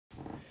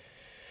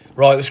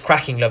Right, it was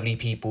cracking, lovely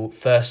people.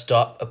 First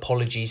up,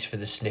 apologies for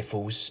the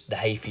sniffles. The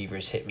hay fever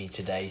has hit me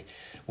today.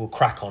 We'll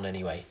crack on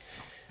anyway.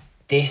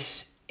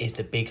 This is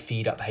the Big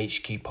Feed Up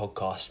HQ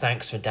podcast.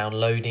 Thanks for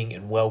downloading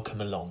and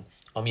welcome along.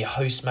 I'm your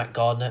host, Matt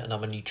Gardner, and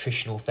I'm a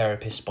nutritional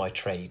therapist by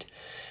trade.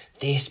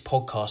 This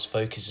podcast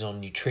focuses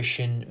on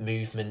nutrition,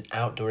 movement,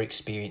 outdoor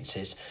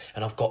experiences,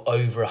 and I've got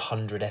over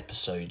 100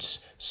 episodes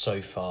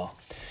so far.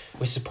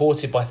 We're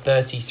supported by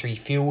 33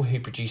 Fuel, who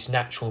produce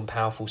natural and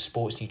powerful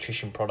sports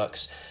nutrition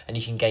products, and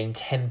you can gain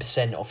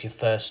 10% off your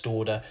first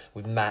order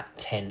with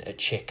Matt10 at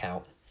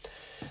checkout.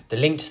 The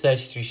link to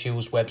 33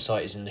 Fuel's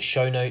website is in the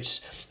show notes,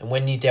 and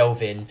when you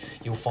delve in,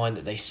 you'll find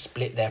that they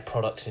split their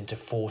products into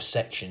 4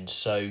 sections.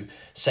 So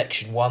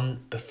section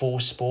 1, before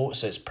sport,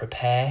 so it's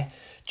prepare,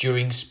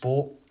 during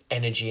sport,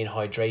 energy and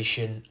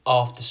hydration,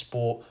 after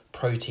sport,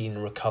 protein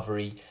and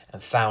recovery,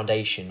 and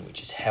foundation,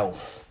 which is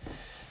health.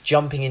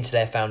 Jumping into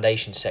their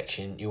foundation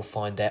section, you'll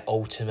find their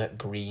ultimate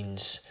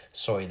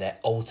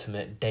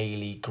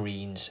daily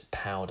greens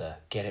powder.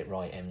 Get it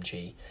right,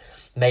 MG.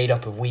 Made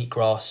up of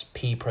wheatgrass,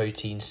 pea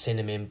protein,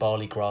 cinnamon,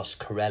 barley grass,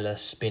 chlorella,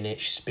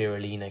 spinach,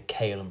 spirulina,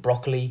 kale and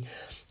broccoli.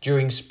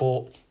 During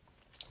sport,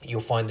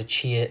 you'll find the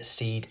chia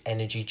seed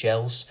energy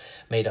gels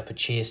made up of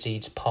chia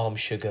seeds, palm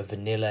sugar,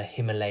 vanilla,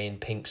 Himalayan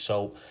pink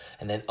salt.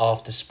 And then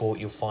after sport,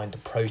 you'll find the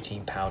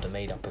protein powder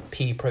made up of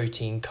pea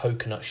protein,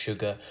 coconut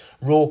sugar,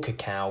 raw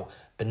cacao,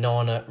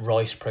 banana,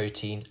 rice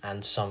protein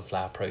and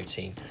sunflower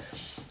protein.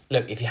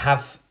 Look, if you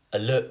have a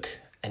look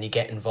and you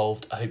get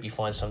involved, I hope you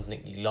find something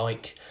that you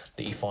like,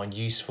 that you find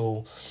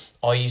useful.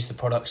 I use the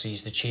products, I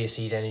use the chia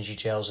seed energy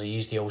gels, I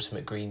use the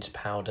ultimate greens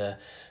powder,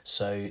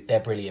 so they're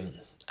brilliant.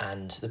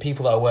 And the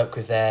people that I work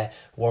with there,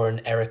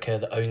 Warren, Erica,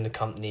 that own the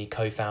company,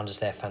 co-founders,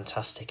 they're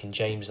fantastic, and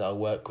James that I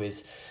work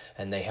with,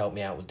 and they help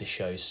me out with the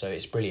show, so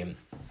it's brilliant.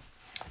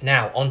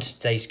 Now, on to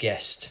today's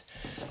guest.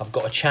 I've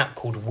got a chap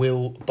called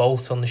Will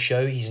Bolt on the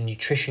show. He's a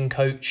nutrition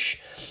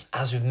coach.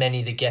 As with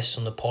many of the guests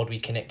on the pod, we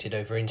connected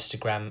over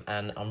Instagram,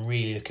 and I'm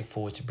really looking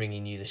forward to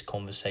bringing you this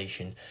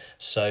conversation.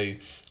 So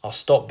I'll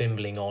stop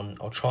bimbling on,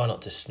 I'll try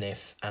not to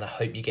sniff, and I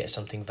hope you get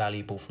something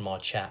valuable from our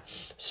chat.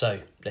 So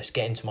let's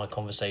get into my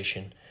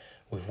conversation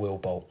with Will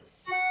Bolt.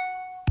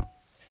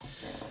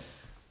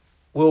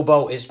 Will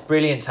Bolt, it's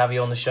brilliant to have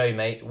you on the show,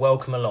 mate.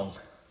 Welcome along.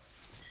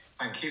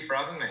 Thank you for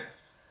having me.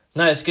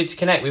 No, it's good to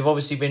connect. We've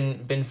obviously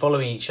been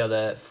following each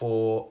other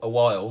for a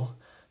while,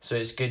 so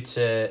it's good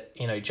to,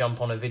 jump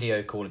on a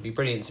video call. It'd be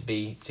brilliant to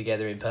be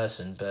together in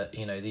person, but,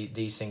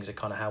 these things are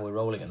kind of how we're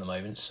rolling at the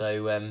moment.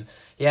 So,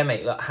 yeah,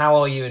 mate,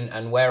 how are you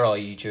and where are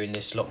you during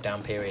this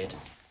lockdown period?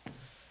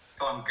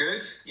 So I'm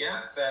good,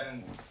 yeah.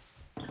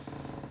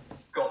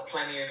 Got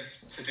plenty of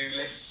to-do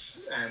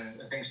lists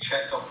and things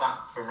checked off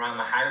that from around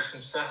the house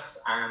and stuff,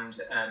 and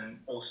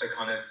also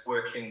kind of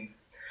working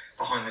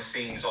behind the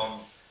scenes on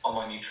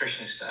my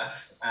nutrition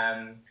stuff,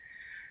 and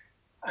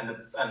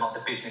like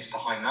the business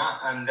behind that.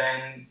 And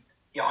then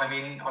I'm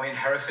in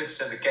Hereford,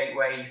 so the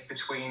gateway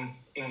between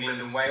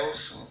England and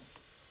Wales.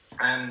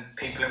 And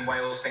people in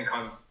Wales think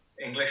I'm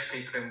English,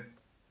 people in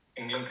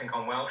England think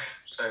I'm Welsh.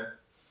 So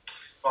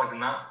other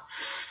than that.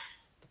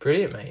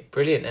 Brilliant, mate.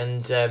 Brilliant.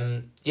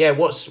 And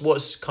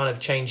what's kind of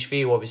changed for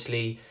you?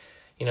 Obviously,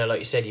 like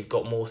you said, you've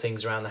got more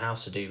things around the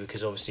house to do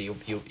because obviously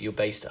you're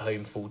based at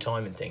home full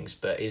time and things.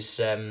 But is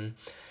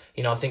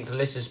I think the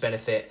listeners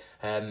benefit.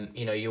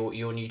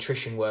 Your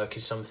nutrition work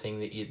is something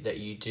that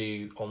you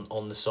do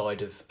on the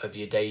side of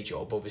your day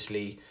job.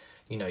 Obviously,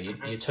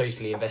 you're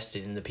totally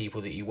invested in the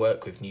people that you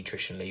work with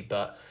nutritionally.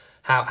 But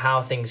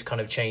how things kind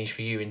of changed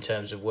for you in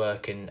terms of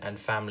work and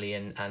family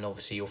and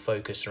obviously your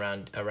focus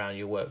around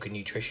your work with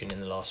nutrition in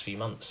the last few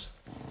months?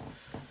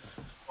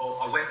 Well,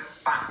 I went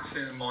back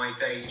to my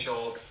day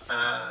job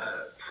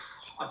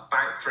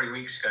about 3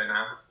 weeks ago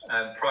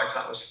now. Prior to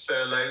that, I was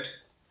furloughed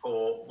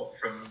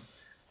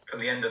from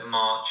the end of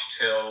March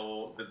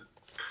till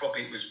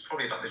probably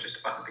about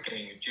the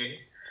beginning of June.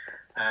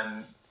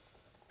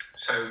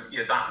 So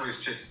yeah, that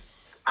was just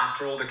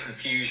after all the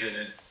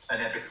confusion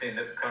and everything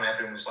that kind of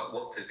everyone was like,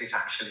 what does this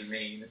actually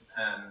mean?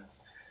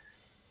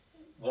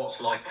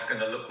 What's life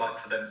going to look like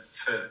for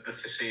the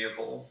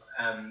foreseeable?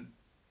 I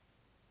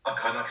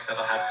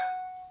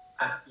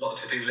had a lot of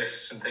to-do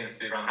lists and things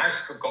to do around the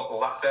house. Got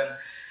all that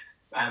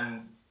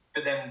done.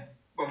 But then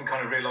when we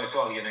kind of realised,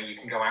 you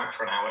can go out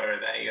for an hour a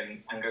day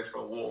and go for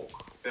a walk.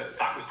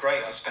 That was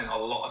great. I spent a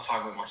lot of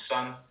time with my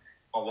son,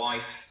 my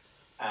wife,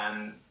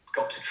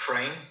 got to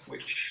train,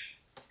 which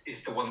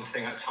is the one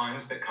thing at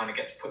times that kind of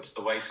gets put to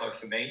the wayside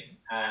for me.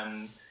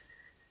 And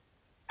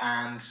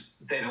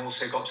then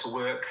also got to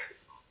work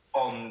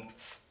on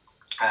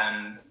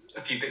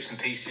a few bits and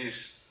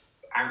pieces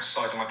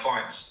outside of my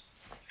clients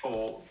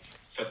for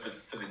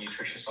the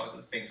nutrition side of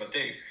the things I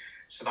do.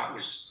 So that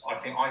was, I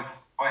think I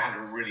had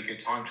a really good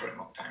time during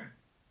lockdown,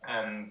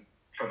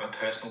 from a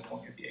personal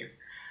point of view.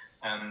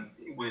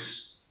 It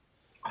was,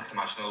 I can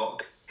imagine a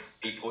lot of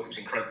people, it was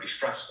incredibly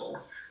stressful.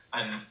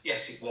 And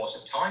yes, it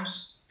was at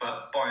times,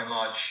 but by and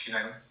large,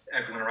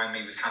 everyone around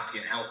me was happy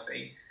and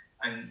healthy.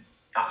 And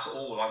that's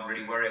all I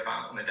really worry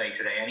about on a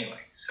day-to-day anyway.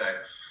 So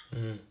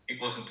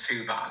it wasn't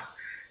too bad.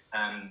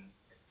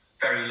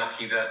 Very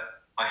lucky that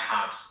I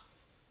had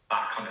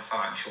that kind of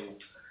financial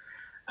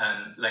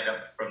leg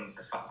up from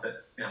the fact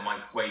that my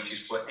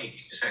wages were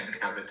 80%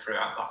 covered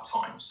throughout that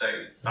time. So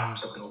that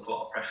took an awful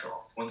lot of pressure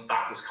off. Once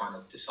that was kind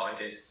of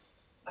decided,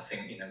 I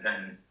think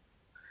then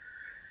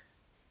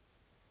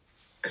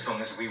as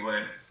long as we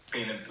weren't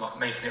being like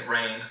making it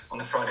rain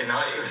on a Friday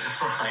night, it was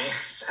alright.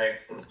 So.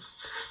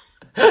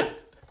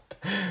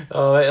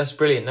 Oh, that's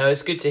brilliant. No,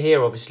 it's good to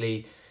hear.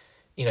 Obviously,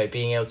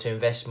 being able to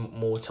invest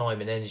more time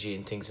and energy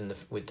in things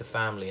with the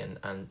family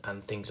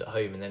and things at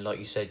home, and then like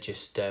you said,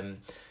 just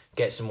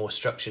get some more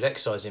structured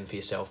exercise in for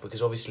yourself,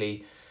 because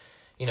obviously,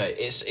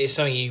 it's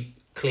something you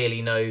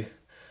clearly know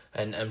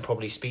and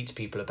probably speak to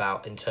people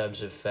about in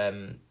terms of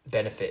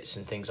benefits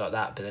and things like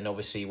that. But then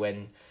obviously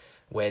when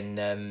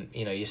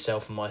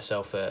yourself and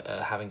myself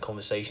are having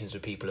conversations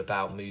with people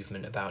about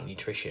movement, about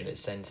nutrition,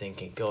 it's then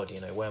thinking, God,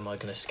 where am I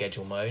going to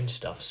schedule my own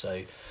stuff?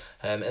 So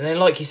and then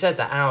like you said,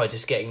 that hour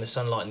just getting the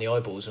sunlight in the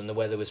eyeballs, and the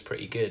weather was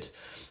pretty good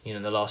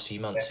in the last few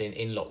months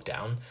in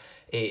lockdown.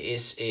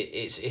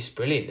 It's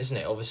brilliant, isn't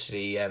it?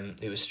 Obviously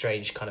it was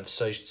strange kind of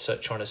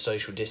trying to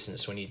social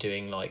distance when you're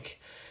doing like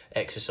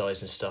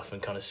exercise and stuff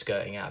and kind of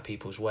skirting out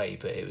people's way,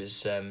 but it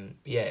was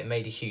it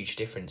made a huge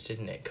difference,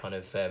 didn't it, kind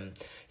of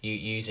you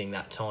using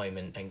that time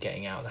and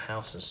getting out of the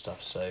house and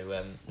stuff.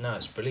 So no,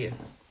 it's brilliant.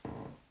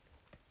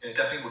 Yeah,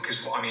 definitely, because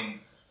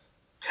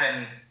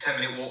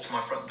 10-minute walk from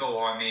my front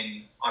door, I'm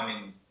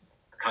in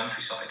the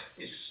countryside.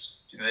 It's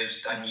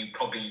and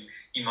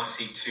you might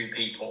see two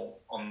people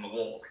on the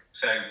walk.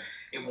 So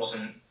it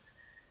wasn't.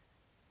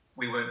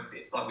 We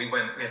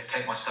had to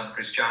take my son for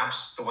his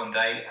jabs the one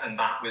day, and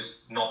that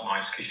was not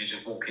nice because you're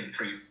just walking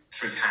through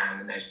town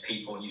and there's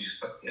people, and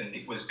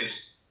it was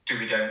this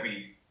don't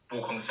we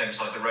walk on the same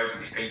side of the road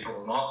with these people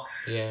or not?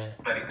 Yeah.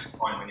 But it was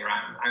fine when you're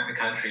out in the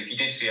country. If you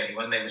did see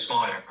anyone, they were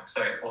smiling,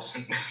 so it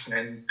wasn't.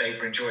 And they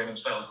were enjoying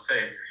themselves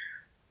too.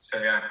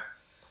 So yeah.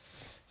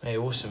 Hey,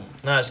 awesome.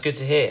 No, it's good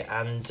to hear.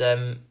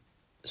 And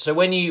so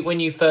when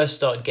you first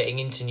started getting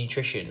into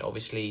nutrition,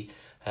 obviously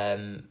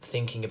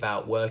thinking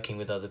about working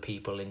with other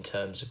people in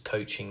terms of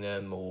coaching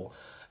them, or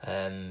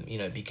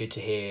it'd be good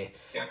to hear.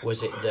 Yeah.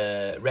 Was it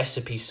the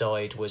recipe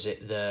side? Was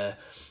it the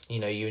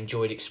you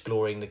enjoyed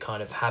exploring the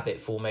kind of habit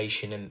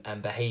formation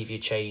and behavior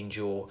change,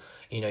 or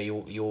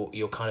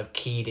you're kind of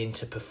keyed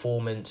into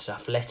performance,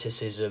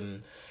 athleticism?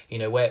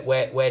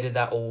 Where did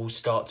that all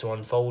start to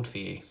unfold for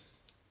you?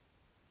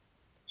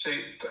 So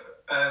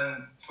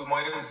for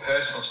my own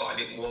personal side,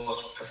 it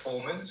was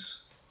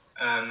performance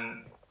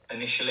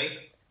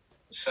initially.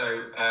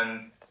 So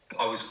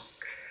I was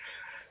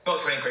not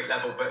to any great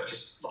level, but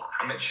just like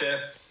amateur,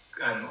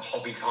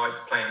 hobby type,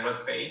 playing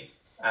rugby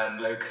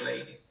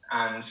locally,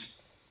 and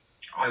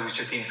I was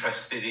just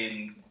interested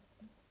in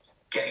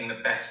getting the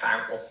best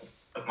out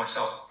of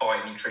myself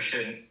via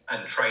nutrition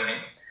and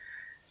training.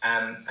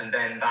 And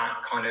then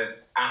that kind of,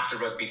 after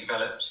rugby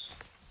develops,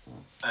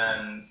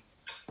 I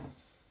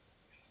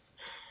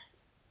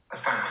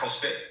found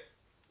CrossFit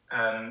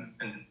and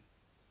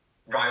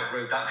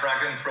rode that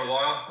dragon for a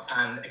while.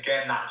 And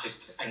again, that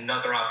just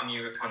another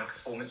avenue of kind of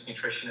performance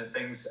nutrition and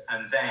things.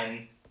 And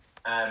then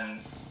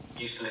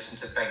used to listen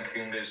to Ben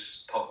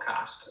Coomber's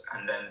podcast,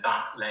 and then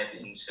that led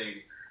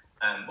into,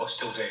 or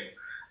still do,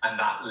 and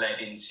that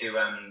led into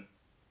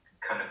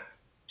kind of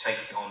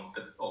taking on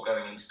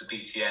going into the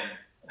BTN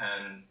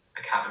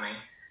Academy.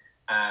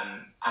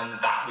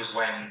 And that was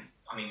when,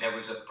 there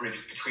was a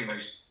bridge between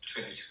those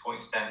 2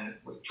 points. Then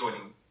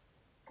joining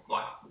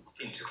like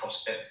into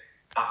CrossFit,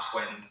 that's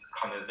when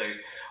kind of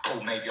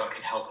maybe I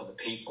could help other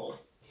people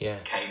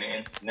came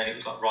in. And then it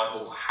was like, right,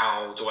 well,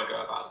 how do I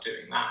go about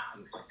doing that?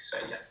 And like I say,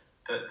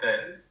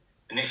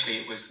 initially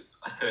it was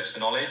a thirst for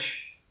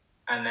knowledge,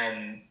 and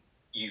then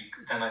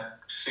I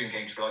soon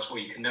came to realise, well,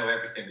 you can know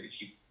everything, but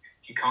if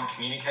you can't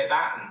communicate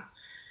that and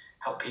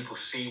help people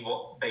see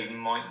what they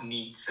might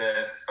need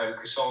to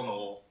focus on,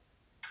 or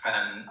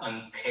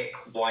unpick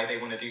why they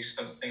want to do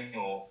something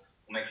or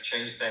make a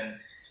change, then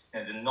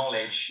the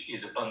knowledge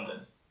is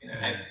abundant.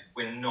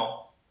 We're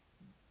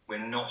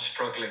not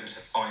struggling to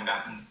find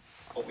out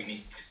what we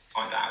need to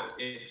find out.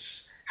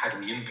 It's how do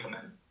we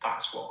implement?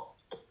 That's what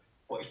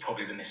is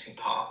probably the missing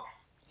part.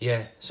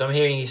 Yeah. So I'm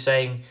hearing you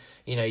saying,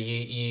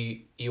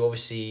 you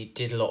obviously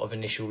did a lot of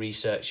initial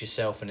research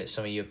yourself, and it's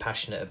something you're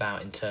passionate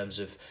about in terms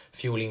of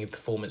fueling your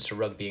performance for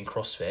rugby and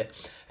CrossFit.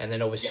 And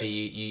then obviously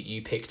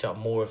you picked up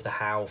more of the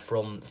how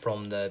from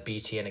the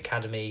BTN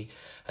Academy,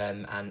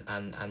 and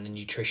the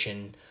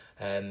nutrition,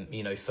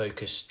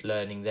 focused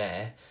learning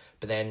there.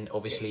 But then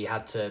obviously you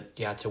had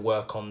to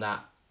work on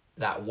that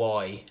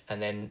why,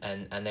 and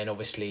then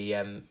obviously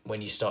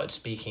when you started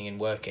speaking and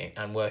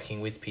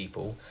working with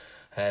people,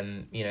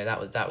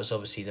 that was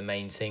obviously the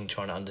main thing,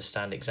 trying to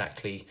understand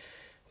exactly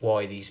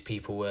why these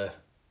people were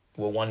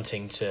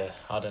wanting to,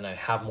 I don't know,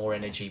 have more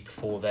energy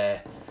before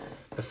their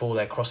before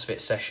their CrossFit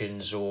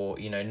sessions, or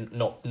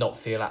not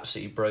feel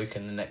absolutely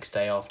broken the next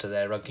day after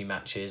their rugby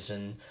matches,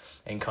 and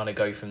kind of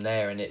go from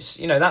there. And it's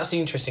that's the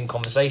interesting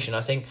conversation.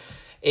 I think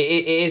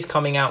it is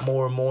coming out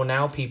more and more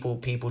now.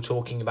 People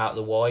talking about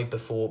the why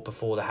before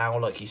the how,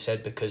 like you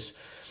said, because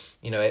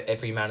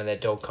every man and their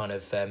dog kind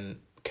of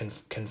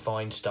can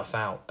find stuff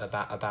out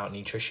about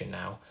nutrition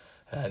now,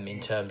 in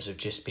terms of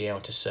just being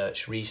able to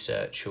search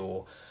research,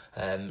 or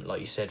like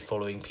you said,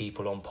 following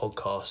people on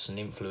podcasts and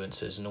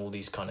influencers and all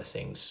these kind of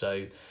things.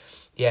 So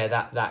yeah,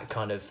 that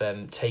kind of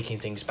taking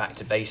things back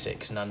to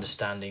basics and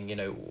understanding,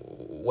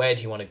 where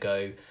do you want to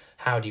go,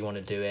 how do you want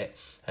to do it,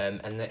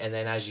 and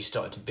then as you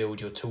start to build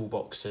your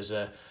toolbox as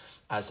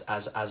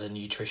a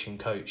nutrition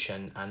coach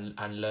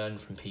and learn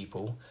from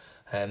people,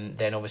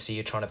 then obviously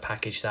you're trying to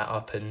package that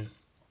up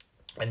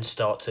and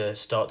start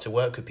to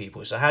work with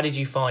people. So how did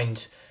you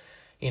find,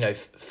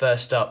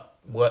 first up,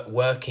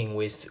 working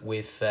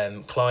with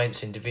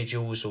clients,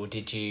 individuals, or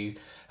did you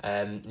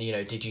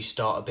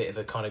start a bit of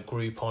a kind of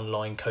group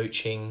online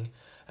coaching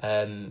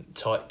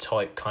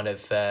type kind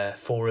of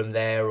forum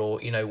there, or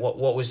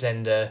what was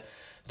then the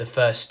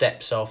first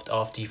steps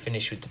after you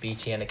finished with the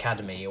BTN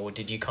Academy, or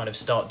did you kind of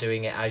start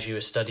doing it as you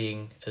were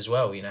studying as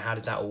well? How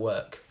did that all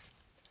work?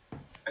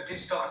 I did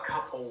start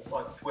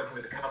working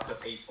with a couple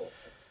of people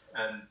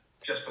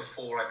just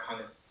before I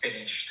kind of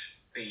finished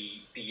the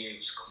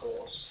year's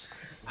course,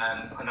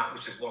 and that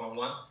was just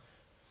one-on-one,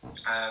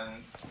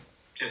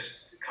 just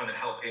kind of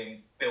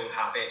helping build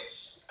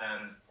habits,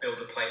 build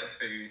a plate of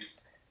food,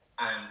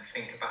 and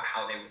think about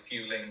how they were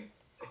fueling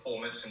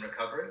performance and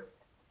recovery.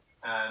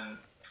 And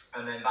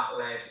then that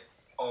led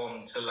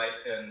on to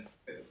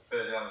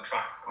further down the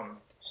track, kind of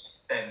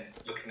then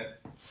looking at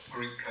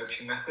group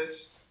coaching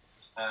methods,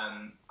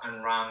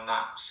 and ran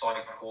that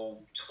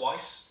cycle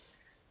twice.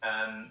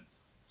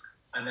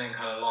 And then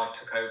kind of life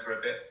took over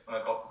a bit. I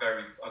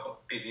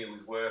got busier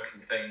with work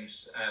and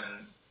things.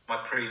 My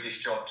previous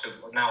job,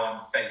 now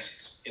I'm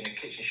based in a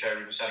kitchen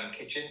showroom selling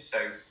kitchens, so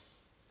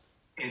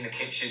in the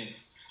kitchen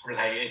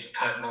related,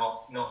 but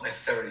not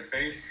necessarily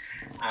food.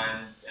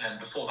 And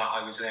before that,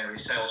 I was an area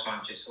sales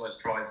manager, so I was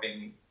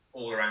driving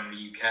all around the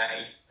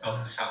UK,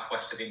 up to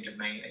southwest of England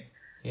mainly.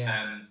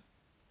 Yeah.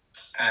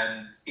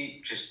 And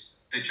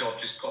the job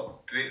just got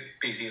a bit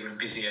busier and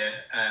busier,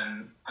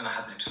 and I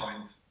had no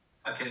time.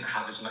 I didn't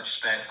have as much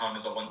spare time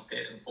as I once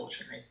did,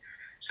 unfortunately.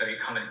 So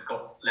it kind of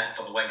got left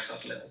on the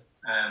wayside a little.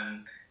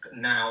 But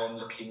now I'm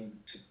looking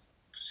to,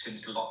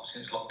 since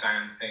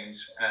lockdown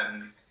things,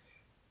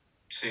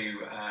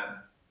 to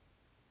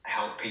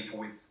help people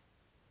with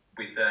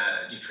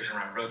nutrition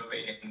around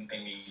rugby, and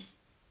mainly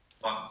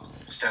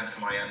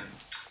strengthen my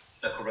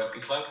local rugby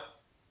club.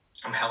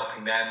 I'm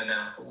helping them, and then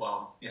I thought,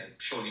 well,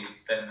 surely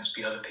there must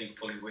be other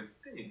people who would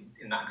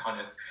in that kind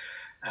of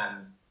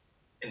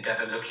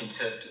endeavour looking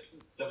to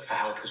look for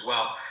help as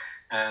well,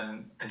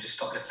 and just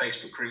started a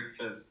Facebook group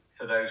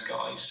for those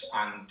guys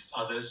and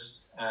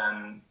others.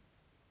 And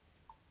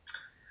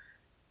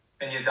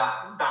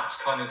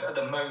that's kind of, at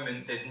the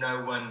moment, there's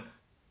no one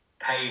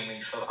paying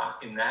me for that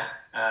in there,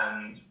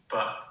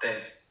 but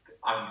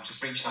I'm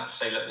just reaching out to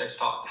say, look, let's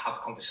start to have a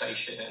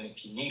conversation, and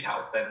if you need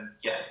help, then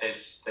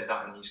there's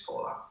avenues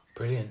for that.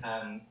 Brilliant.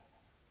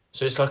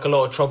 So it's like a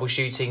lot of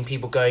troubleshooting,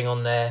 people going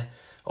on there,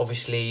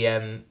 obviously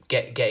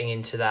getting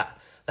into that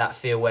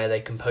feel where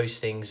they can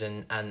post things,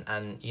 and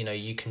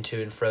you can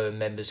to and fro, and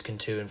members can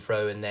to and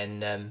fro, and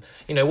then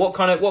what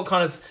kind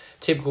of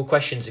typical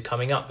questions are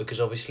coming up, because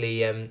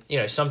obviously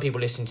some people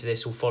listening to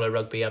this will follow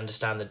rugby,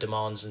 understand the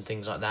demands and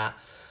things like that.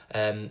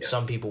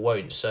 Some people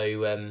won't,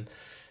 so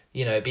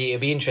it'd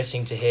be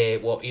interesting to hear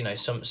what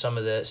some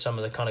of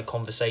the kind of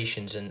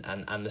conversations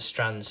and the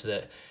strands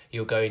that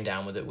you're going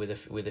down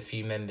with a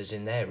few members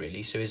in there,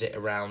 really. So is it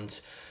around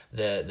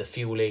the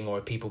fueling, or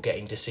are people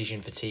getting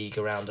decision fatigue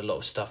around a lot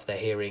of stuff they're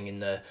hearing in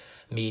the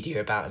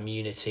media about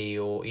immunity,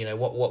 or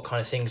what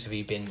kind of things have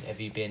you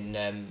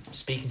been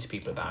speaking to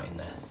people about in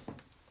there?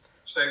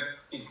 So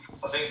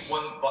I think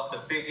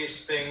the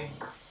biggest thing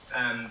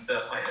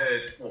that I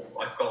heard,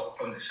 I got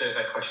from the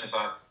survey questions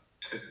I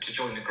had to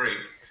join the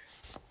group,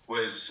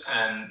 was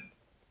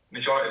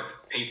majority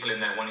of people in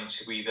there wanting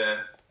to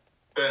either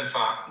burn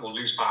fat or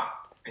lose fat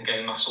and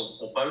gain muscle,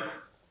 or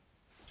both.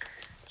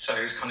 So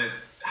it's kind of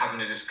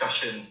having a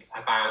discussion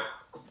about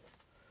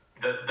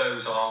that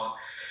those are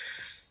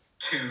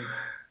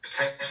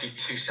potentially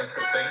two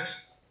separate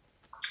things,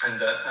 and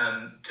that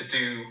if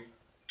you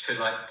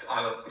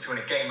want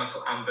to gain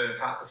muscle and burn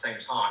fat at the same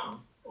time,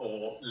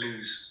 or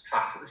lose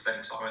fat at the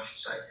same time, I should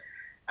say,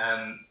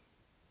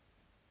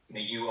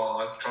 you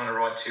are trying to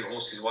ride two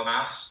horses, one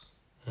ass.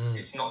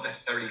 It's not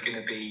necessarily going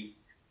to be,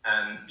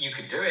 you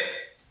could do it,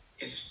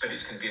 but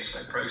it's going to be a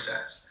slow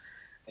process,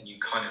 and you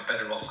kind of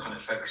better off kind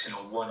of focusing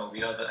on one or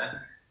the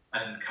other,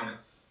 and kind of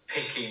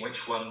picking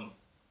which one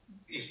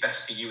is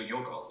best for you and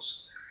your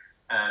goals,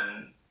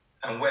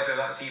 and whether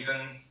that's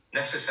even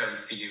necessary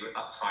for you at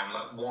that time.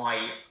 Like,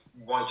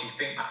 why do you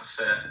think that's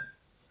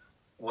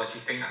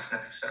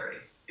necessary?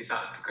 Is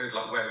that good?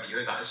 Like, where have you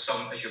heard that?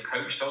 Has your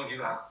coach told you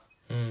that?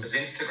 Has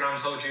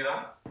Instagram told you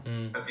that?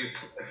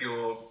 Have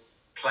your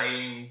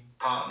playing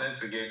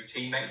partners or your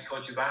teammates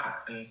told you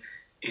that? And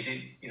is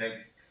it,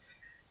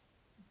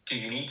 do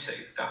you need to?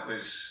 That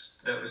was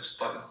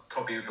like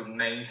probably the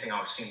main thing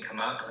I've seen come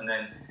up. And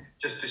then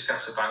just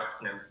discuss about,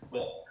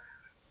 what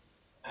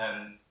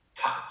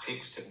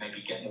tactics to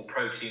maybe get more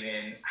protein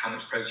in, how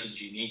much protein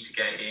do you need to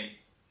get in,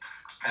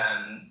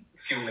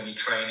 fueling your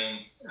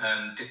training,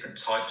 different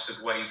types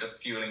of ways of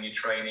fueling your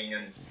training,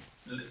 and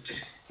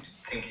just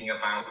thinking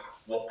about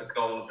what the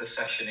goal of the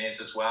session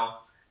is as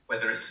well,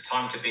 whether it's a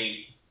time to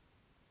be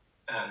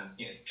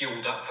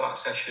fueled up for that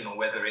session, or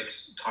whether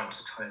it's time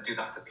to try and do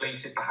that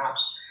depleted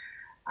perhaps.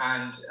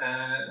 And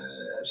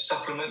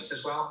supplements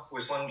as well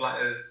was one, like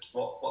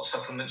what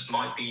supplements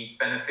might be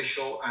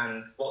beneficial,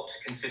 and what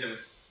to consider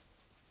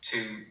to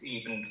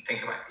even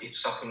think about if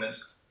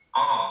supplements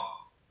are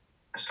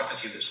a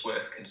strategy that's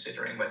worth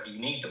considering, whether you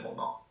need them or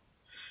not.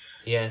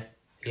 Yeah.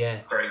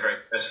 Very, very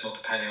personal,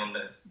 depending on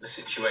the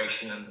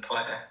situation and the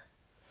player.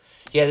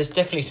 Yeah, there's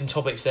definitely some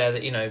topics there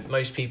that,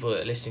 most people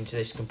that are listening to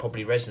this can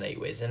probably resonate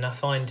with. And I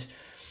find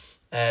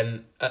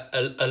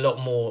a lot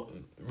more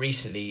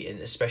recently,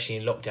 and especially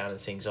in lockdown and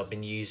things, I've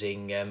been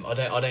using. I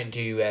don't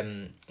do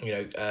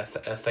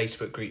a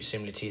Facebook group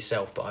similar to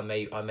yourself, but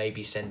I may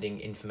be sending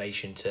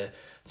information to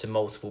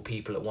multiple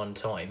people at one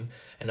time,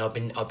 and I've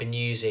been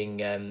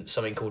using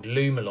something called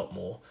Loom a lot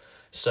more.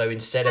 So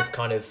instead of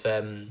kind of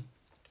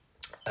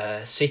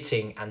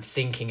sitting and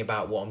thinking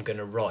about what I'm going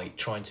to write,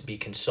 trying to be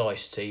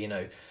concise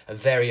to a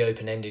very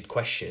open-ended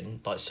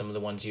question, like some of the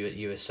ones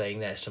you were saying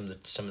there, some of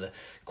the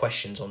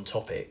questions on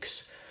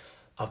topics,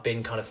 I've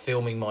been kind of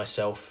filming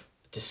myself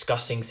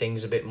discussing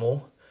things a bit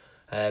more,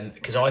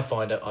 because I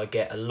find that I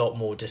get a lot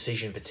more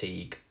decision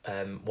fatigue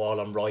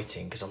while I'm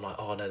writing, because I'm like,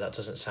 oh no, that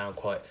doesn't sound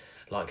quite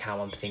like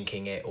how I'm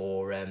thinking it,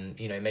 or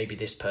maybe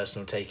this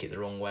person will take it the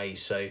wrong way.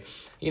 So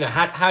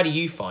how do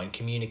you find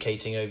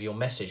communicating over your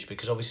message?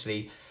 Because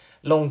obviously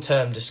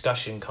long-term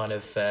discussion kind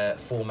of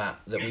format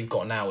that we've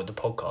got now with the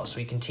podcast,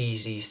 we can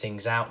tease these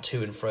things out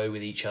to and fro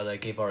with each other,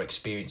 give our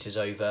experiences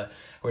over,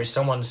 whereas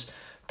someone's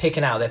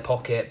picking out their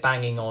pocket,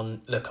 banging on,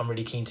 look, I'm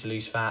really keen to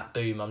lose fat,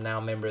 boom, I'm now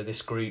a member of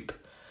this group.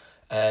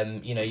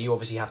 You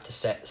obviously have to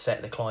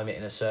set the climate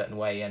in a certain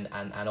way, and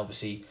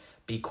obviously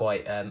be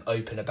quite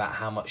open about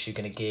how much you're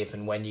going to give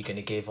and when you're going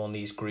to give on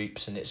these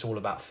groups, and it's all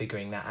about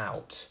figuring that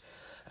out.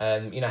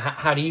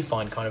 How do you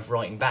find kind of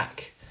writing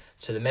back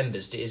to the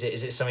members? Is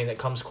it something that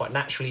comes quite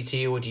naturally to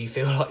you, or do you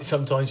feel like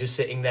sometimes you're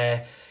sitting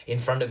there in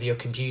front of your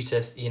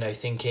computer,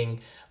 thinking,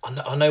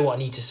 I know what I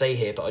need to say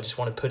here, but I just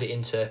want to put it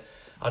into,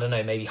 I don't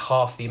know, maybe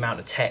half the amount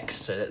of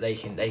text so that they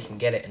can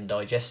get it and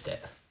digest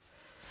it?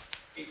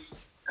 It's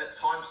at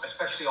times,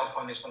 especially I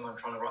find this when I'm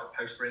trying to write a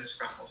post for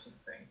Instagram or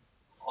something,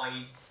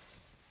 I'd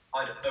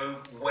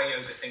way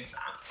overthink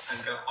that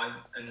and go,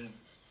 and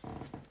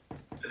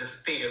for the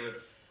fear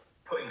of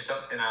putting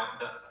something out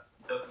that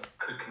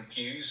could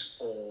confuse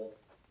or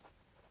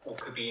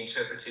could be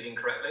interpreted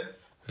incorrectly.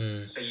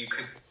 So you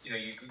could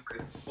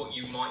what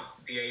you might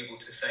be able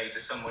to say to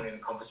someone in a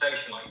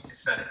conversation, like you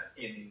just said,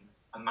 in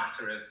a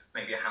matter of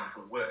maybe a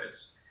handful of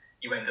words,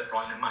 you end up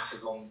writing a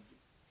massive long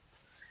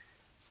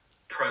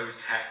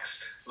prose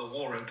text, the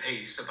War and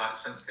Peace, about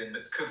something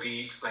that could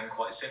be explained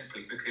quite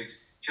simply,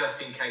 because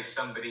just in case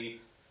somebody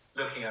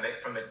looking at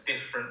it from a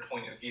different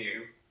point of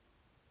view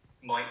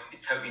might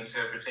totally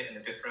interpret it in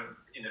a different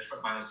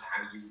manner to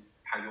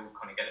how you'll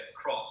kind of get it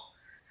across.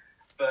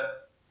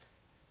 But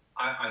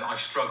I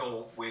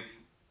struggle with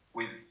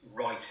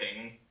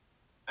writing.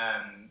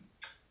 I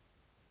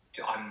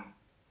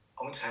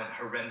wouldn't say I'm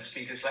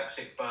horrendously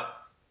dyslexic, but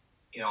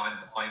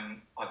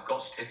I've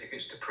got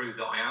certificates to prove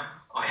that I am.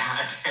 I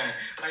had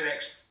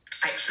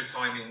extra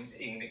time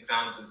in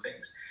exams and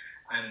things,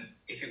 and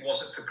if it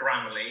wasn't for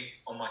Grammarly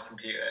on my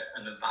computer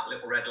and that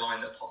little red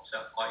line that pops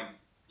up, I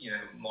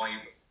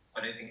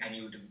don't think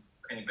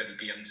anybody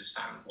be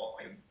understand what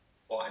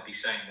I'd be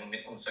saying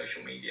on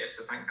social media.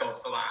 So thank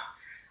God for that.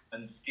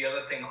 And the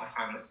other thing that I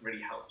found that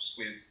really helps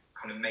with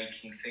kind of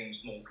making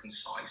things more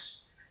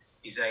concise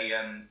is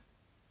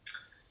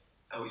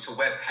it's a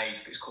web page,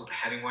 but it's called the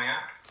Hemingway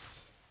app,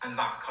 and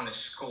that kind of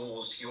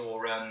scores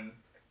your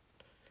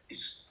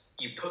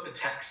you put the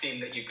text in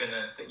that you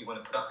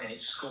want to put up, and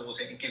it scores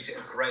it and gives it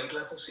a grade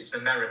level. So it's an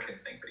American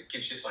thing, but it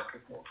gives you like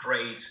what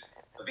grade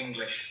of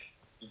English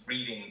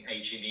reading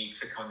age you need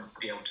to kind of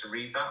be able to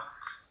read that.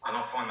 And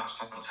I find that's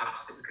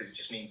fantastic, because it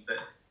just means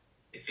that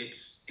if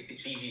it's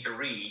easy to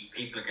read,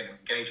 people are going to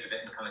engage with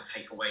it and kind of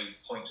take away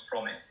points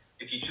from it.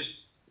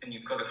 And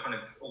you've got to kind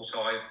of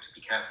also, I have to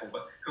be careful,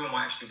 but who am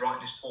I actually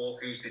writing this for?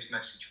 Who's this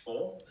message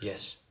for?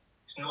 Yes.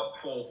 It's not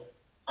for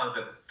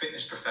other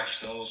fitness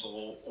professionals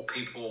or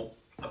people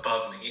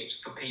above me. It's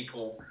for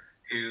people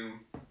who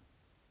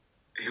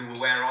were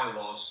where I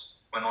was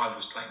when I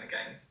was playing the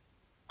game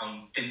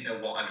and didn't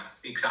know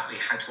exactly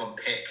how to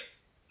unpick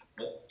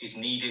what is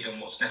needed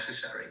and what's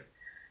necessary.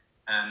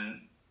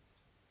 And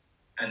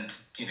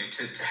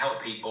to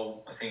help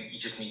people, I think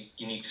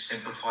you need to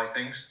simplify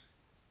things.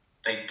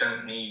 They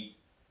don't need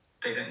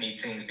they don't need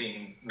things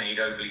being made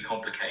overly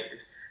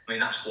complicated. I mean,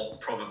 that's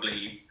what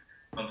probably,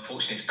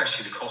 unfortunately,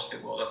 especially the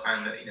CrossFit world, I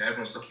found that, you know,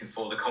 everyone's looking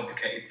for the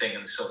complicated thing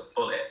and the silver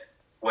bullet,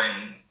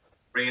 when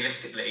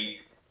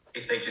realistically,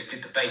 if they just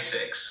did the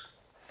basics,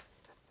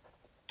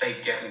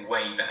 they'd get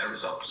way better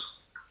results.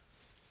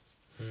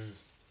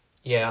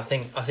 Yeah, I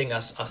think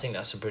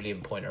that's a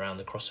brilliant point around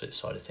the CrossFit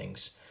side of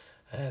things.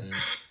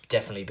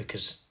 Definitely,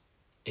 because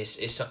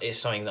it's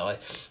something that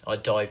I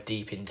dived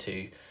deep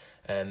into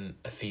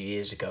a few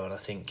years ago, and I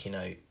think, you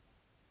know,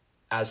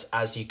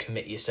 as you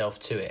commit yourself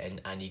to it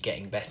and you're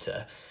getting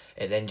better,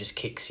 it then just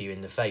kicks you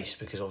in the face,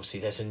 because obviously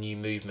there's a new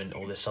movement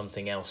or there's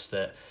something else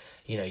that,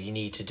 you know, you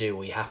need to do,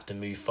 or you have to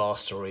move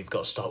faster, or you've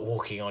got to start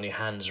walking on your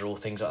hands, or all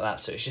things like that.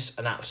 So it's just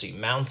an absolute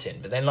mountain.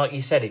 But then, like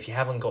you said, if you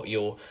haven't got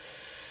your,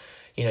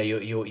 you know,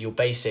 your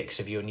basics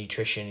of your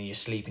nutrition and your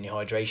sleep and your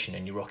hydration,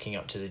 and you're rocking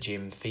up to the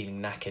gym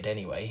feeling knackered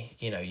anyway,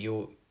 you know,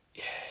 you're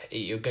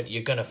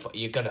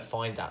gonna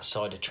find that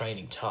side of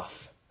training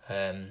tough.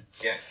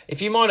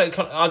 If you mind,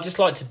 I'd just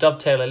like to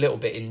dovetail a little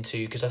bit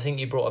into, because I think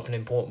you brought up an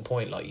important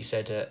point, like you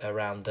said,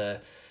 around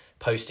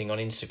posting on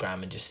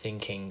Instagram, and just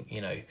thinking,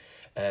 you know,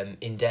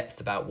 in depth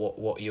about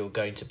what you're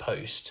going to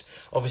post.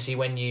 Obviously,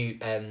 when you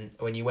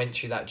went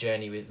through that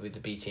journey with the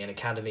BTN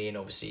Academy, and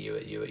obviously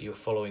you were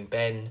following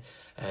Ben,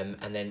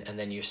 and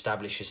then you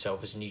established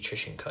yourself as a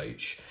nutrition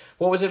coach.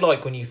 What was it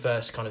like when you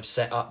first kind of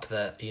set up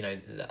that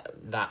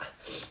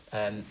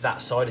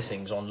side of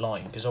things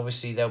online? Because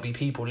obviously there'll be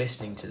people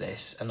listening to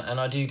this, and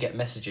I do get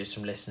messages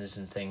from listeners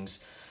and things,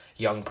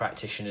 young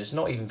practitioners,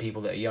 not even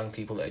people that are young,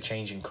 people that are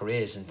changing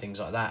careers and things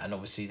like that, and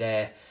obviously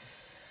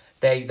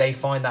they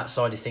find that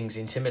side of things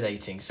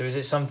intimidating. So is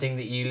it something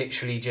that you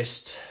literally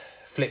just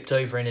flipped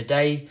over in a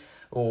day?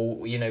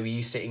 Or, you know, were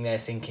you sitting there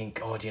thinking,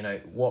 God, you know,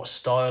 what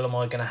style am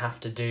I going to have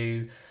to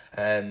do?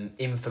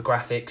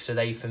 Infographics, are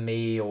they for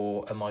me?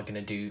 Or am I going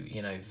to do,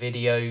 you know,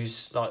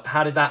 videos? Like,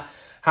 how did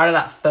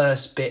that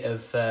first bit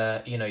of,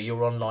 you know,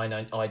 your online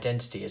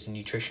identity as a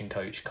nutrition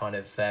coach kind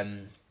of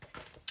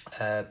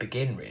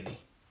begin, really?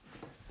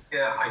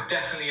 Yeah, I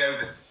definitely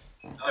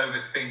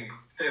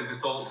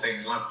overthought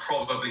things, and I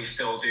probably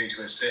still do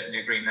to a certain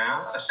degree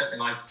now. That's something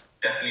I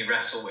definitely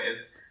wrestle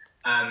with.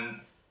 I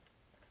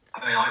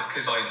mean,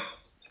 because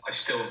I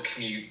still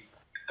commute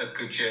a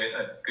good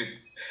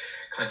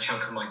kind of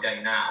chunk of my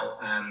day now.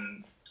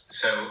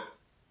 So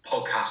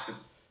podcasts are,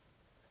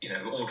 you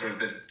know, order of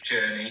the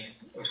journey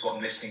is what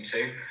I'm listening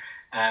to.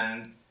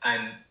 And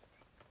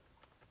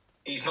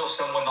he's not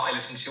someone that I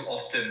listen to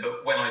often,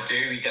 but when I do,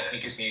 he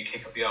definitely gives me a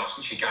kick up the arse,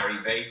 which is Gary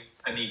Vee.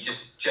 And he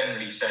just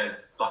generally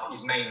says, like,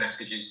 his main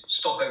message is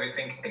stop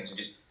overthinking things and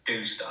just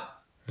do stuff.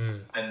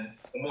 And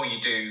the more you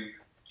do,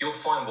 you'll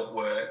find what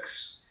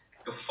works.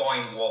 You'll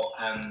find what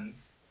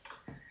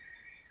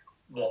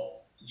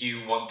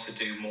you want to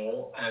do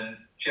more, and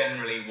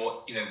generally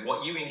what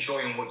you enjoy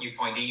and what you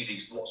find easy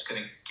is what's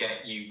going to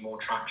get you more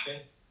traction.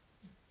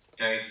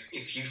 You know,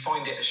 if you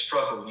find it a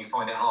struggle and you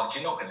find it hard,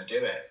 you're not going to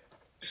do it.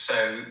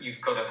 So you've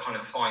got to kind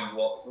of find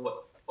what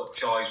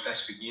jives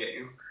best with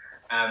you.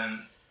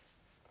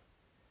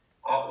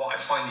 What I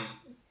find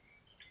is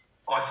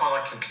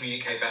I can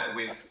communicate better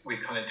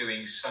with kind of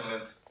doing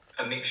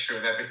a mixture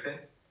of everything.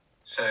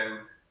 So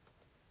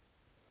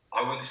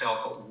I wouldn't say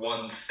I've got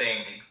one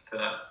thing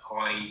that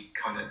I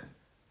kind of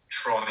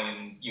try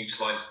and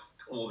utilise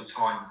all the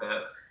time,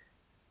 but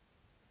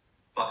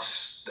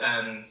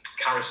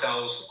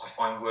carousels I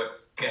find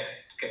get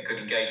good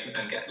engagement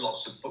and get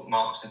lots of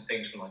bookmarks and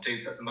things when I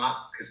do put them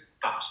up, because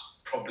that's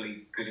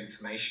probably good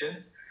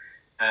information.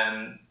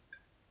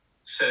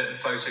 Certain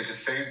photos of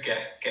food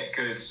get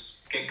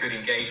good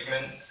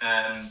engagement,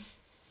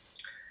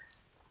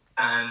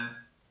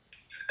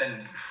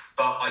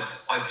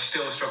 but I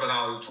still struggle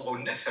now. I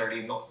wouldn't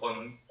necessarily not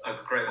a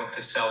great one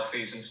for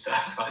selfies and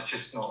stuff. That's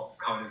just not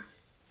kind of.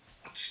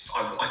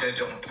 I don't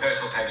do it on a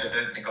personal page. I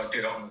don't think I'd do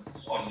it on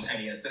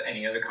any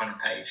other kind of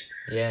page.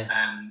 Yeah.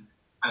 And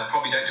I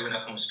probably don't do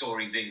enough on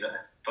stories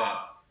either.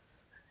 But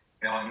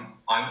you know,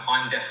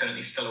 I'm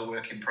definitely still a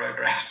work in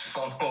progress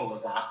on all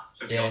of that,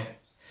 to be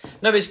honest.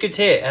 No, but it's good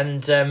to hear.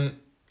 And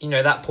you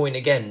know, that point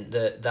again,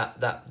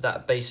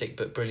 that basic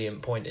but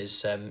brilliant point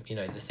is, you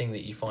know, the thing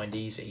that you find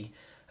easy,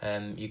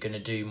 you're going to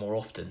do more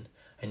often,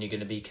 and you're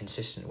going to be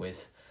consistent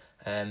with.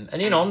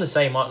 And you know, I'm the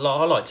same. I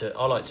like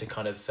to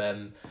kind of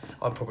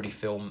I probably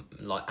film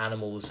like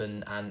animals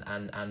and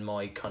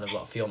my kind of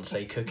like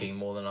fiance cooking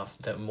more than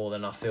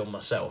I film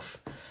myself.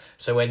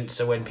 So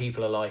when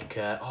people are like,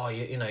 oh,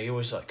 you know, you're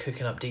always like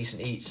cooking up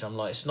decent eats, I'm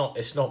like,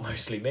 it's not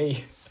mostly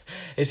me.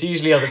 It's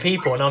usually other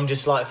people, and I'm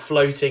just like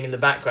floating in the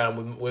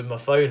background with my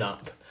phone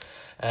up.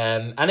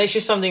 And it's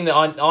just something that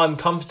I'm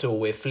comfortable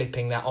with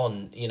flipping that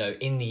on, you know,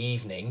 in the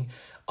evening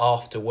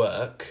after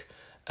work.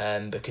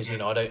 Because, you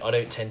know, I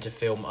don't tend to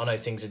film. I know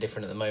things are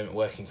different at the moment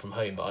working from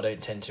home, but I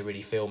don't tend to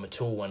really film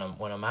at all when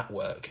I'm at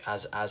work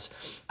as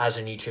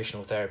a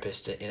nutritional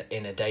therapist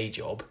in a day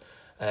job.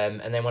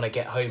 And then when I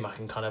get home, I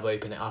can kind of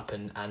open it up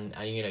and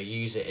you know,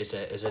 use it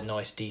as a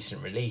nice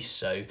decent release.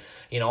 So,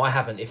 you know, I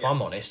haven't, if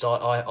I'm honest,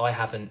 I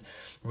haven't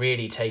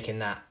really taken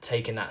that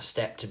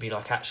step to be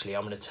like, actually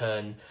I'm going to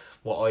turn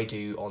what I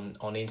do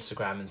on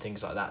Instagram and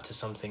things like that to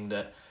something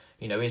that,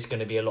 you know, is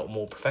going to be a lot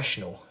more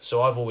professional.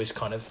 So I've always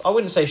kind of, I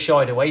wouldn't say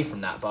shied away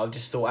from that, but I've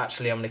just thought,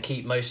 actually I'm going to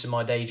keep most of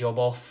my day job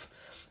off.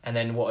 And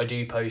then what I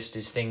do post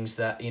is things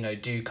that, you know,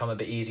 do come a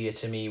bit easier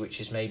to me, which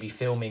is maybe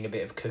filming a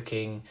bit of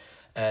cooking,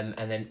 and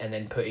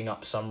then putting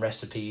up some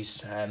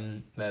recipes,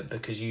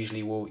 because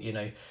usually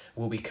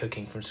we'll be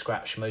cooking from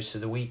scratch most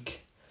of the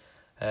week.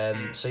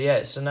 So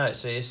yeah, so no,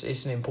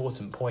 it's an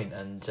important point,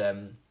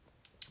 and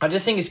I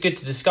just think it's good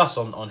to discuss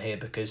on here,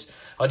 because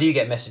I do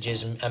get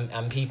messages,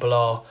 and people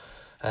are,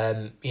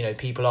 you know,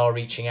 people are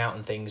reaching out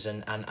and things,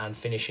 and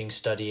finishing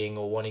studying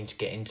or wanting to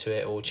get into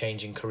it or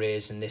changing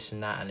careers and this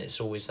and that, and it's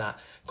always that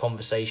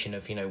conversation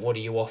of, you know, what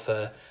do you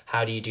offer,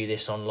 how do you do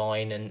this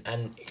online,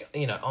 and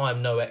you know,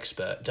 I'm no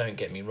expert, don't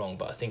get me wrong,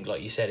 but I think,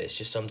 like you said, it's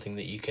just something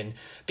that you can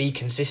be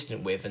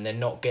consistent with and then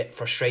not get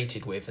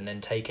frustrated with and then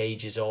take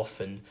ages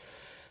off, and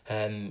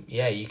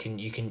yeah, you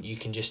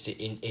can just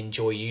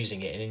enjoy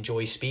using it and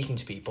enjoy speaking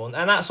to people, and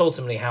that's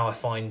ultimately how I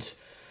find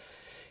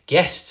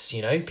guests,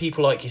 you know,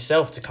 people like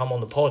yourself to come on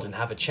the pod and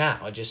have a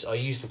chat. I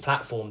use the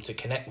platform to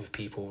connect with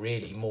people,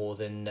 really, more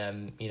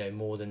than you know,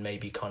 more than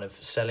maybe kind of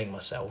selling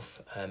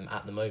myself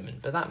at the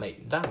moment, but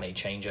that may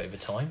change over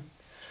time.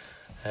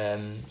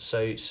 So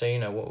you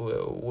know,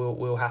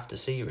 we'll have to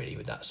see, really,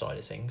 with that side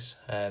of things.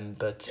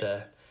 But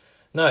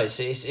no,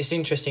 it's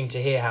interesting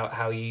to hear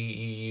how you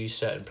use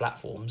certain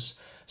platforms,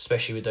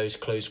 especially with those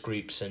closed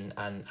groups,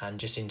 and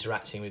just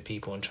interacting with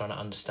people and trying to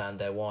understand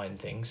their why and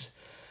things.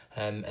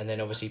 And then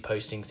obviously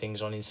posting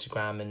things on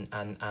Instagram,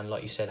 and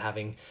like you said,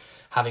 having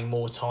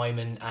more time,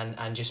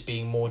 and just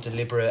being more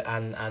deliberate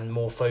and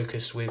more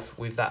focused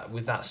with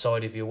that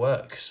side of your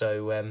work.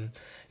 So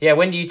yeah,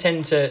 when do you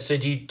tend to, so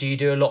do you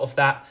do a lot of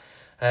that,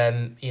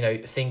 you know,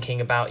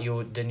 thinking about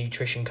the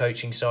nutrition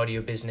coaching side of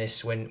your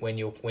business when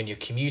you're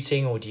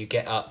commuting, or do you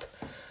get up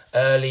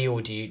early,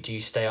 or do you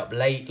stay up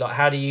late? Like,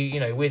 how do you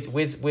know,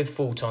 with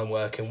full-time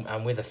work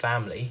and with a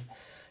family,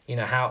 you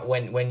know, how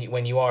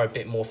when you are a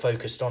bit more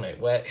focused on it,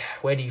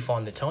 where do you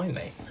find the time,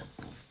 mate?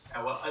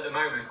 Well, at the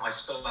moment, I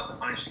still haven't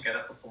managed to get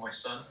up before my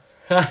son.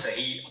 So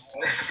he's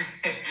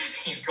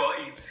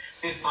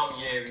this time of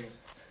year,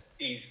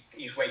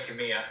 he's waking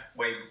me up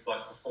way,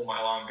 like, before my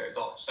alarm goes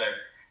off. So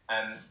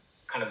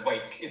kind of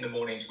wake in the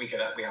mornings, we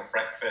get up, we have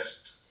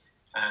breakfast,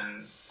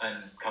 and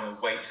kind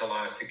of wait till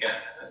I have to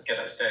get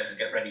upstairs and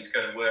get ready to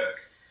go to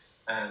work.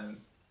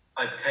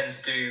 I tend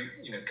to do,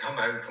 you know, come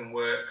home from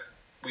work,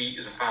 we eat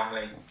as a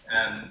family,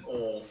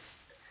 or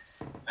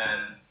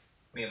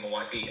me and my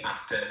wife eat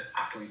after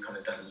we've kind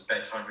of done his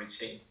bedtime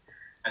routine,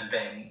 and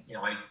then, you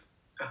know,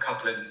 a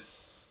couple of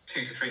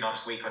 2 to 3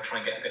 nights a week I try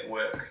and get a bit of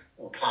work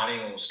or planning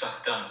or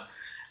stuff done,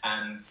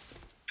 and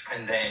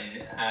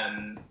then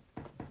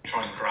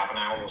try and grab an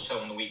hour or so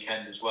on the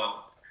weekend as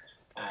well,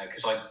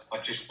 because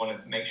I just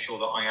want to make sure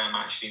that I am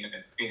actually, you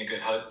know, being a good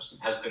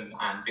husband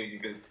and being a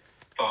good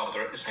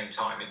father at the same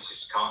time. It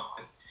just can't.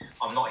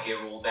 I'm not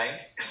here all day,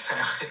 so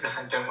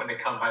I don't want to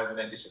come home and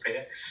then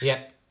disappear. Yeah.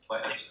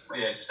 But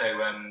yeah,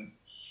 so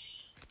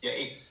yeah,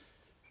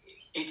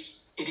 it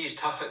is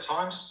tough at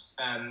times,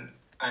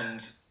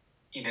 and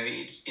you know,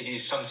 it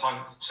is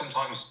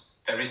sometimes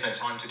there is no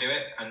time to do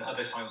it, and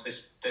other times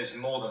there's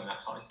more than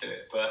enough time to do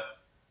it. But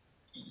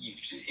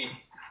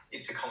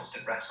it's a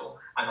constant wrestle,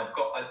 and I've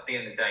got, at the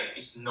end of the day,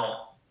 it's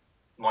not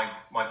my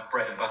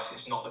bread and butter.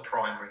 It's not the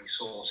primary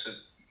source of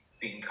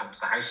the income to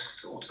the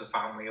house or to the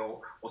family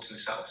or to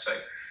myself. So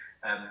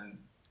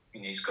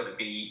you know, it's got to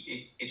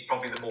be. It's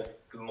probably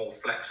the more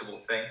flexible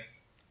thing.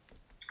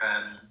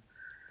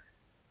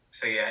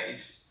 So yeah,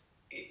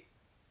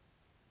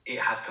 it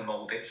has to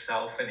mould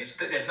itself, and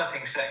there's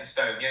nothing set in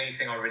stone. The only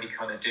thing I really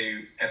kind of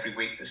do every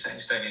week that's set in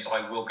stone is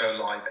I will go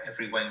live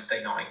every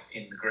Wednesday night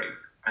in the group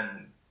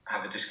and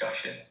have a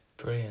discussion.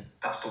 Brilliant.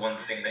 That's the one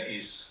thing that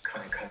is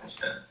kind of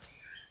constant.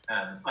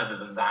 Other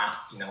than that,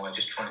 you know, I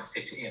just try and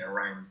fit it in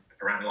around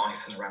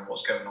life and around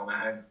what's going on at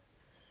home.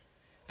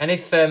 And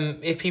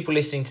if people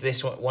listening to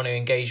this want to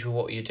engage with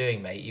what you're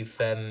doing, mate, you've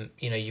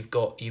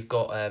got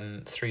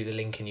through the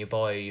link in your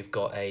bio, you've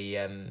got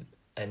a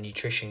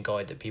nutrition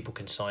guide that people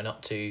can sign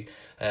up to.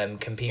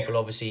 Can people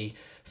obviously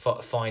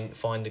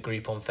find the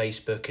group on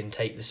Facebook and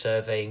take the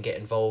survey and get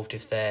involved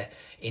if they're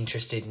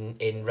interested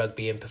in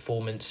rugby and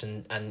performance,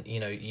 and you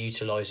know,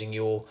 utilising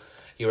your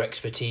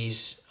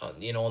expertise,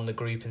 you know, on the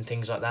group and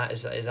things like that?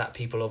 Is that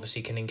people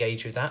obviously can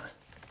engage with that?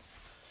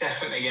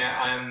 Definitely,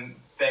 yeah.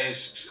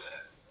 There's,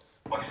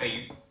 like I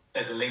say,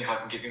 there's a link I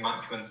can give you,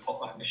 Matt, if you want to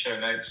pop that in the show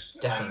notes,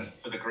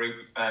 for the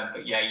group.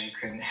 But yeah, you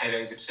can head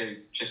over to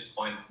just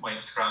my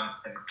Instagram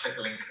and click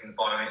the link in the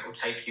bio, and it will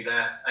take you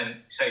there. And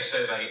say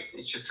survey,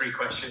 it's just 3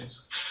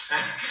 questions.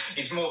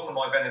 It's more for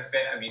my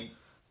benefit. I mean,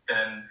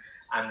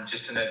 and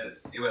just to know that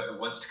whoever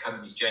wants to come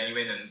in is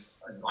genuine, and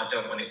I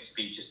don't want it to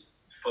be just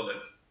full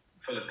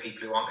of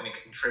people who aren't going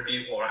to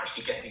contribute or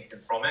actually get anything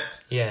from it.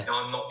 Yeah. No,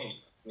 I'm not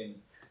I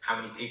mean, how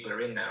many people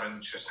are in there?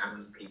 I'm just how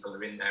many people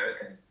are in there that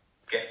can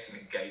get some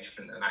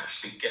engagement and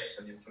actually get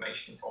some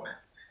information from it.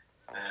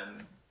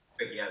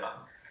 But yeah,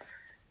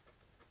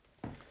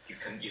 you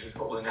can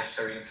put all the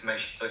necessary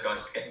information for the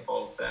guys to get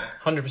involved there.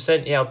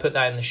 100%. Yeah, I'll put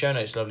that in the show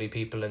notes, lovely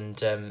people.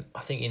 And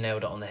I think you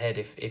nailed it on the head.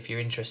 If you're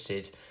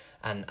interested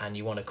and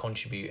you want to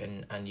contribute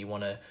and you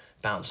want to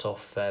bounce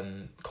off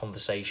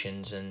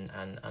conversations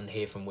and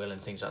hear from Will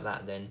and things like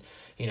that, then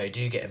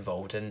do get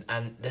involved.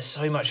 And there's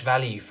so much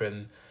value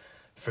from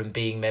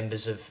being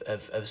members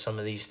of some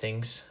of these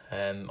things.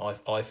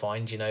 I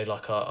find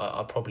like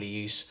I probably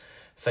use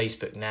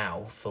Facebook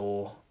now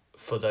for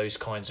those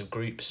kinds of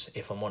groups.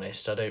 If I'm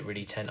honest, I don't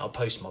really I'll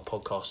post my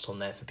podcast on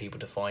there for people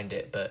to find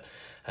it, but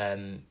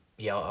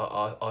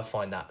I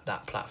find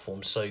that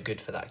platform so good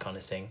for that kind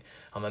of thing.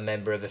 I'm a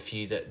member of a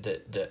few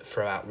that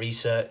throw out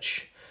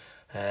research,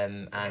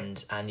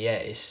 and yeah,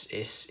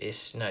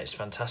 it's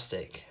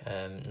fantastic.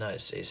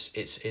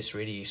 It's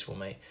really useful,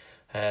 mate.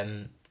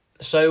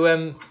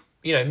 So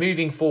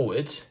moving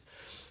forward,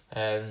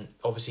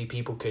 obviously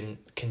people can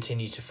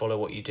continue to follow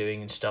what you're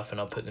doing and stuff,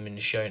 and I'll put them in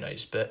the show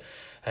notes. But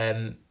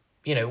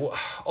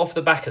off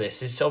the back of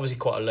this, it's obviously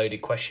quite a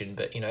loaded question,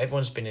 but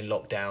everyone's been in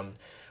lockdown.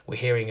 We're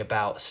hearing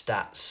about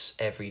stats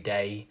every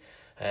day,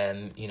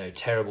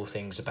 terrible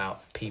things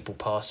about people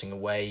passing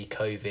away,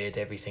 COVID,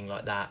 everything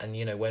like that. And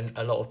when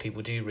a lot of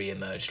people do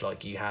re-emerge,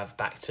 like you have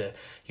back to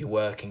your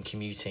work and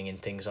commuting and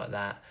things like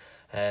that,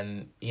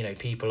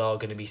 people are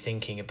going to be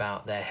thinking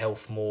about their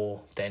health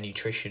more, their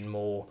nutrition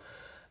more.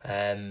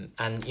 And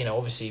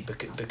obviously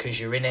because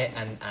you're in it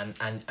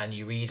and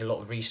you read a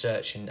lot of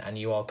research and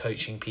you are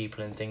coaching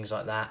people and things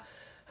like that,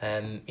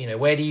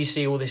 where do you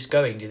see all this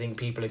going? Do you think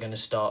people are going to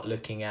start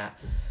looking at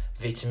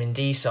vitamin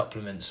D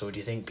supplements, or do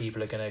you think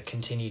people are going to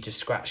continue to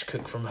scratch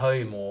cook from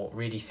home, or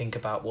really think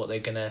about what they're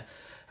going to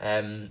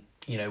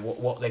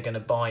what they're going to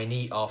buy and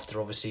eat after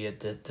obviously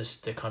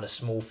the kind of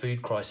small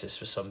food crisis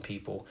for some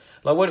people?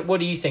 Like what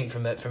do you think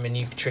from a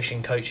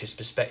nutrition coach's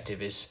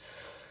perspective is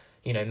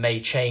may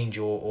change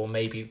or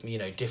maybe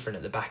different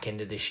at the back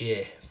end of this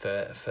year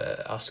for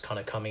us kind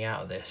of coming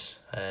out of this?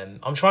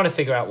 I'm trying to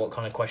figure out what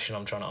kind of question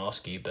I'm trying to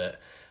ask you, but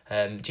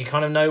do you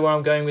kind of know where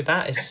I'm going with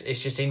that?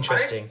 It's just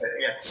interesting.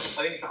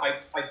 I think so.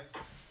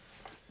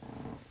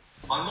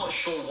 I'm not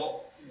sure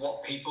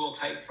what people will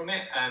take from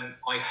it.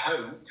 I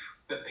hope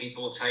that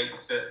people will take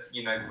that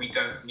we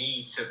don't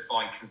need to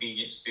buy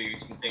convenience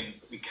foods and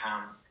things that we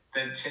can.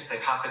 Then since they've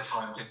had the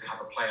time to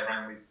have a play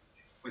around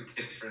with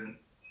different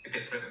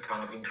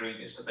kind of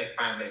ingredients that they've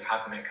found they've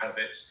had in their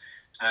cupboards,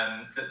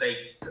 that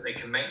they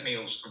can make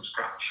meals from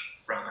scratch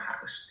around the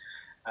house.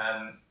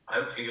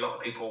 Hopefully a lot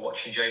of people are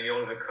watching Jamie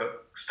Oliver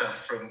cook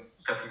stuff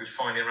he was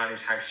finding around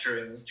his house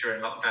during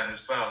lockdown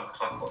as well,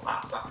 because I thought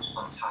that was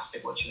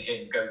fantastic watching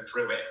him go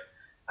through it,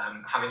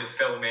 having to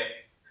film it,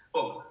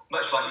 well,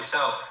 much like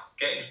yourself,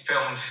 getting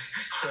filmed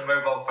on a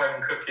mobile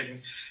phone cooking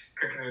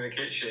in the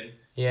kitchen.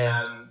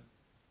 And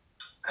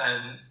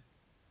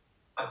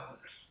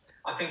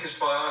I think as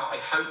well, I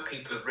hope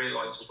people have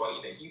realised as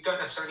well, you don't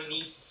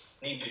necessarily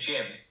need the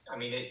gym. I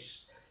mean,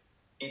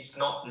 it's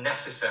not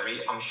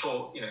necessary. I'm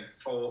sure,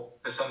 for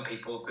some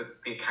people,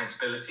 the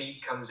accountability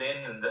comes in,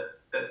 and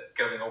that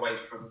going away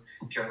from,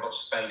 if you haven't got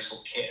space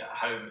or kit at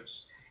home,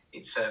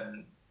 it's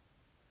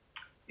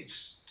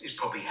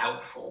probably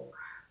helpful.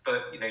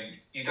 But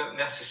you don't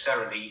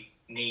necessarily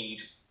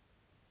need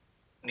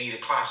a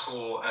class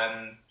or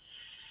a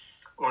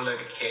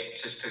load of kit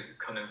just to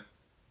kind of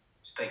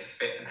stay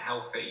fit and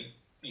healthy.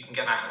 You can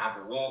get out and have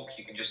a walk.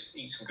 You can just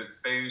eat some good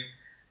food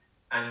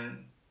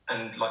and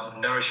like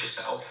nourish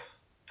yourself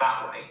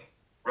that way,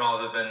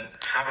 rather than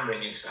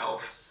hammering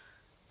yourself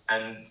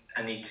and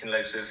eating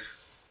loads of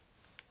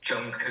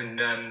junk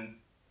and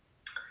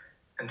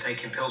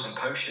taking pills and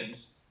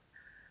potions.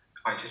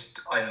 I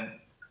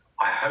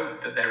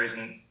hope that there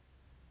isn't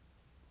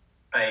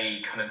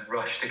a kind of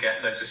rush to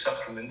get loads of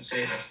supplements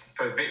in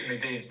for vitamin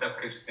D and stuff,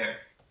 because at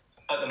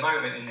the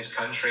moment in this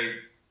country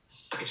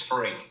it's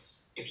free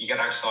if you get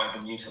outside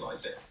and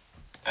utilise it.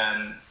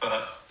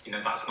 But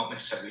that's not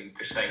necessarily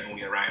the same all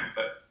year round.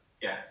 But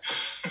yeah.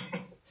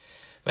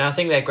 Man, I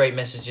think they're great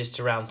messages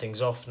to round things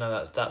off.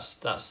 No, that's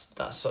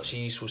such a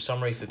useful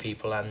summary for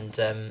people.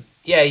 And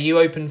you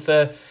open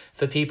for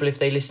people if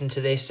they listen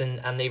to this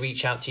and they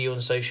reach out to you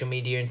on social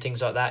media and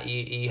things like that.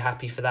 You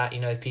happy for that?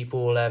 If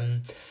people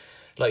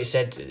like you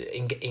said,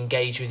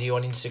 engage with you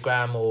on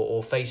Instagram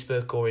or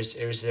Facebook, or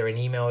is there an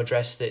email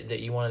address that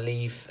you want to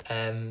leave?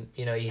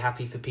 Are you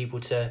happy for people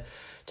to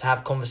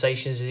have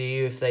conversations with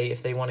you if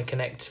they want to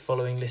connect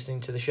following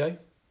listening to the show?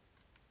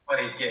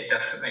 Yeah,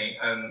 definitely.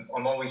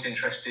 I'm always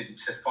interested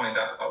to find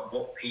out about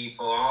what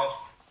people are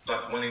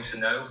like wanting to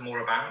know more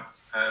about.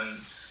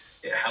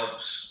 It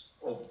helps,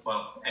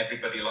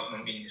 everybody like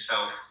me and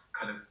yourself,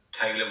 kind of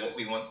tailor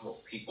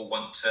what people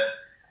want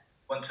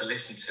to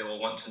listen to or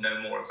want to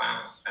know more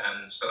about.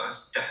 So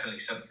that's definitely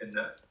something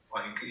that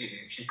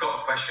if you've got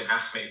a question,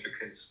 ask me,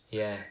 because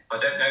if I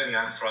don't know the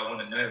answer, I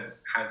want to know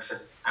how to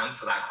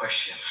answer that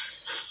question.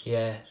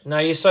 Yeah, no,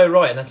 you're so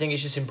right, and I think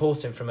it's just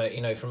important from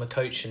a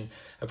coach and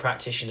a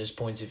practitioner's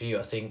point of view.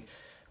 I think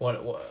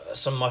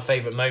some of my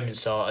favourite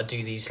moments are I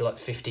do these like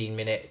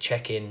 15-minute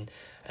check-in,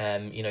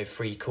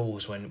 free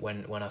calls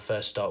when I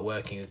first start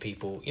working with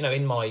people,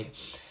 in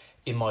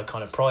my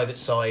kind of private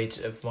side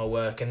of my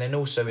work, and then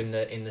also in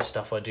the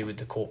stuff I do with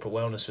the corporate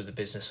wellness with the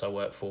business I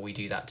work for, we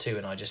do that too,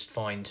 and I just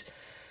find,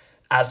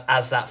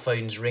 as that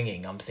phone's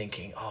ringing, I'm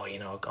thinking,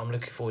 I'm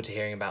looking forward to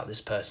hearing about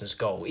this person's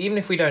goal. Even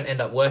if we don't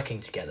end up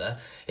working together,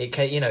 it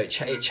can,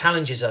 it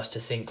challenges us to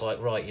think like,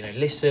 right,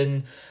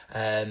 listen,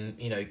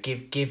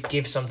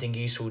 give something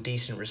useful,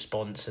 decent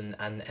response, and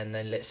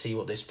then let's see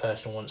what this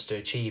person wants to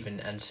achieve,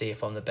 and see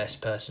if I'm the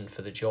best person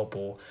for the job,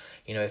 or,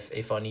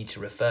 if I need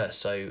to refer.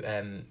 So,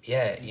 and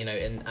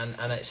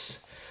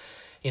it's,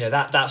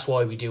 that's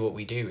why we do what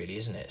we do, really,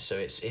 isn't it? So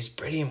it's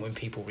brilliant when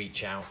people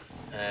reach out.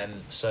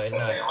 So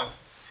no.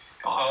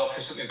 I offer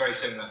something very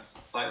similar.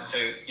 Like, so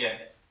yeah,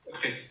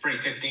 free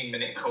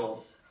 15-minute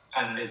call,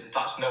 and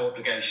that's no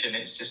obligation.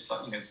 It's just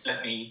like,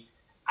 let me,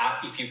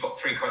 if you've got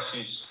 3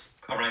 questions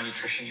around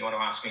nutrition you want to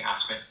ask me,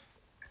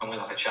 and we'll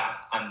have a chat.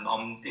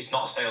 And it's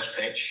not a sales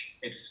pitch.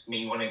 It's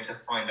me wanting to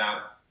find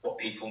out what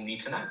people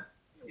need to know.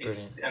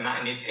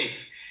 And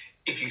if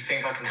you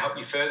think I can help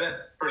you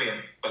further,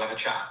 brilliant. We'll have a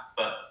chat.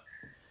 But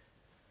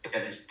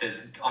yeah,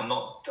 I'm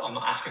not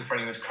asking for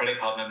anyone's credit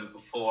card number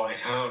before I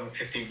go on a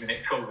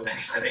 15-minute call with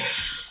anybody.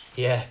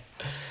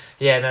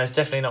 Yeah, no, it's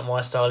definitely not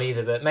my style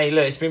either. But mate,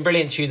 look, it's been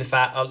brilliant to chew the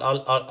fat.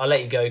 I'll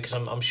let you go, because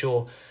I'm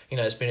sure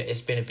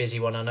it's been a busy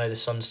one. I know the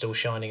sun's still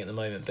shining at the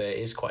moment, but it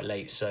is quite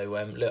late.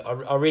 So look,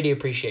 I really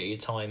appreciate your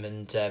time,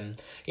 and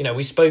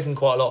we've spoken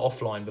quite a lot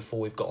offline before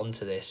we've got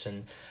onto this,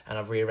 and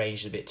I've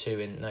rearranged a bit too.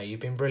 And no, you've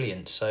been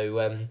brilliant.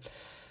 So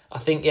I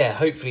think, yeah,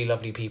 hopefully,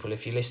 lovely people,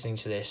 if you're listening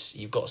to this,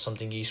 you've got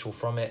something useful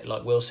from it.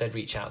 Like Will said,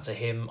 reach out to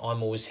him.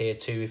 I'm always here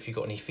too if you've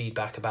got any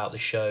feedback about the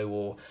show,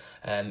 or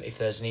if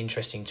there's an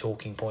interesting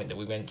talking point that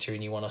we went through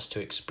and you want us to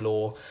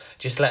explore,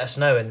 just let us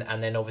know.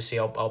 And then obviously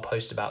I'll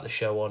post about the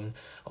show on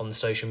the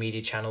social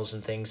media channels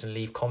and things, and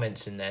leave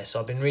comments in there. So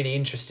I've been really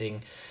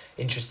interested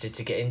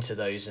to get into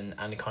those, and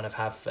kind of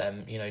have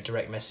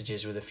direct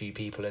messages with a few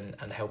people,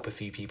 and help a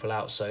few people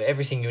out. So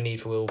everything you'll need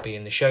for Will will be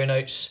in the show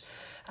notes.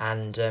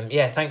 And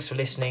thanks for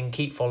listening.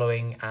 Keep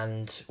following,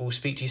 and we'll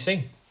speak to you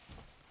soon.